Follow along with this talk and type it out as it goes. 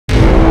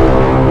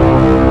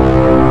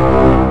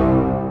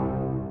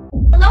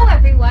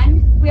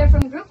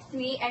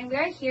3 and we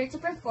are here to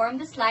perform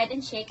the slide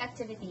and shake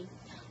activity.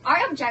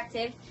 Our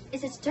objective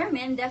is to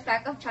determine the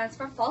effect of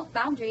transfer fault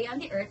boundary on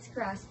the Earth's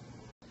crust.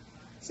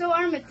 So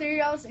our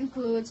materials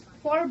includes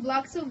 4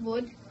 blocks of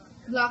wood.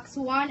 Blocks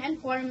 1 and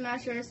 4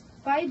 measures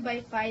 5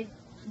 by 5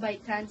 by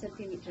 10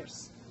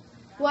 centimeters,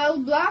 while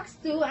blocks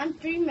 2 and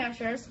 3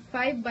 measures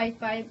 5 by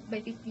 5 by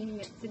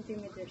 15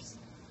 centimeters.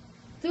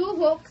 2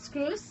 hook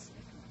screws,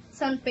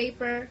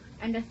 sandpaper,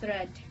 and a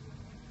thread.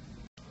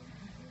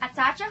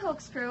 Attach a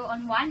hook screw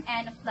on one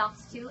end of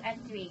blocks 2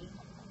 and 3.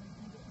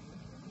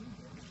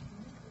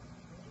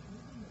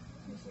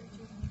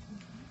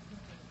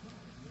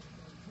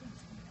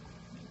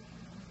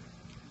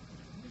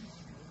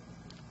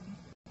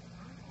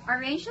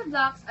 Arrange the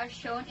blocks as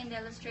shown in the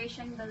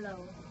illustration below.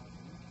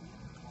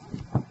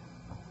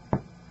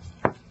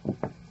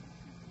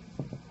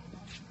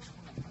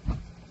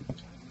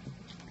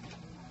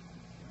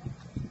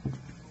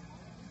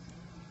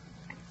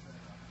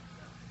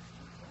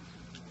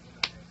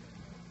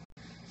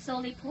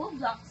 Slowly pull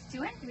blocks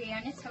 2 and 3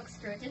 on its hook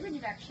screw to the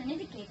direction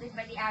indicated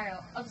by the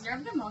arrow.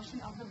 Observe the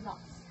motion of the blocks.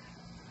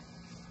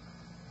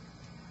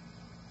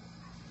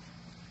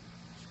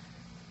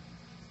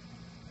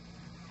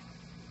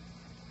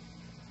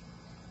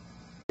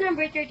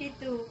 Number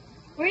 32.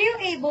 Were you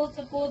able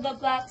to pull the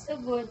blocks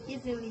of wood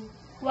easily?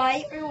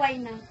 Why or why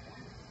not?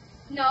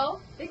 No,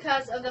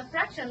 because of the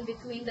friction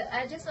between the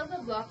edges of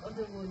the block of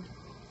the wood.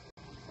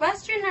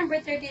 Question number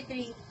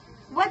 33.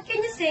 What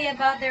can you say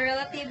about the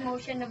relative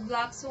motion of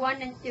blocks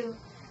 1 and 2?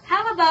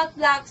 How about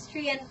blocks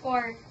 3 and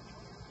 4?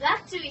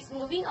 Block 2 is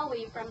moving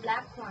away from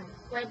block 1,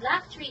 while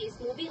block 3 is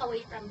moving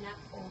away from block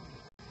 4.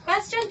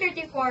 Question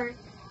 34.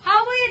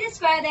 How will you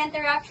describe the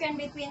interaction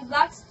between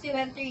blocks 2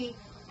 and 3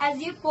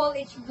 as you pull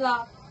each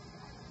block?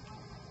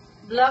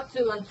 Block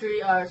 2 and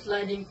 3 are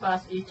sliding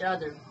past each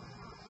other.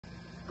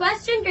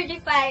 Question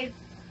 35.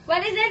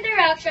 What is the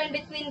interaction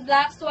between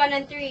blocks 1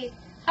 and 3?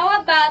 How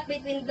about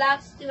between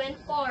blocks 2 and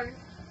 4?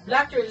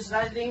 Block 2 is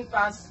sliding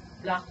past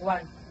block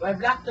 1, while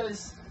block 2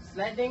 is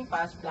sliding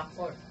past block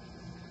 4.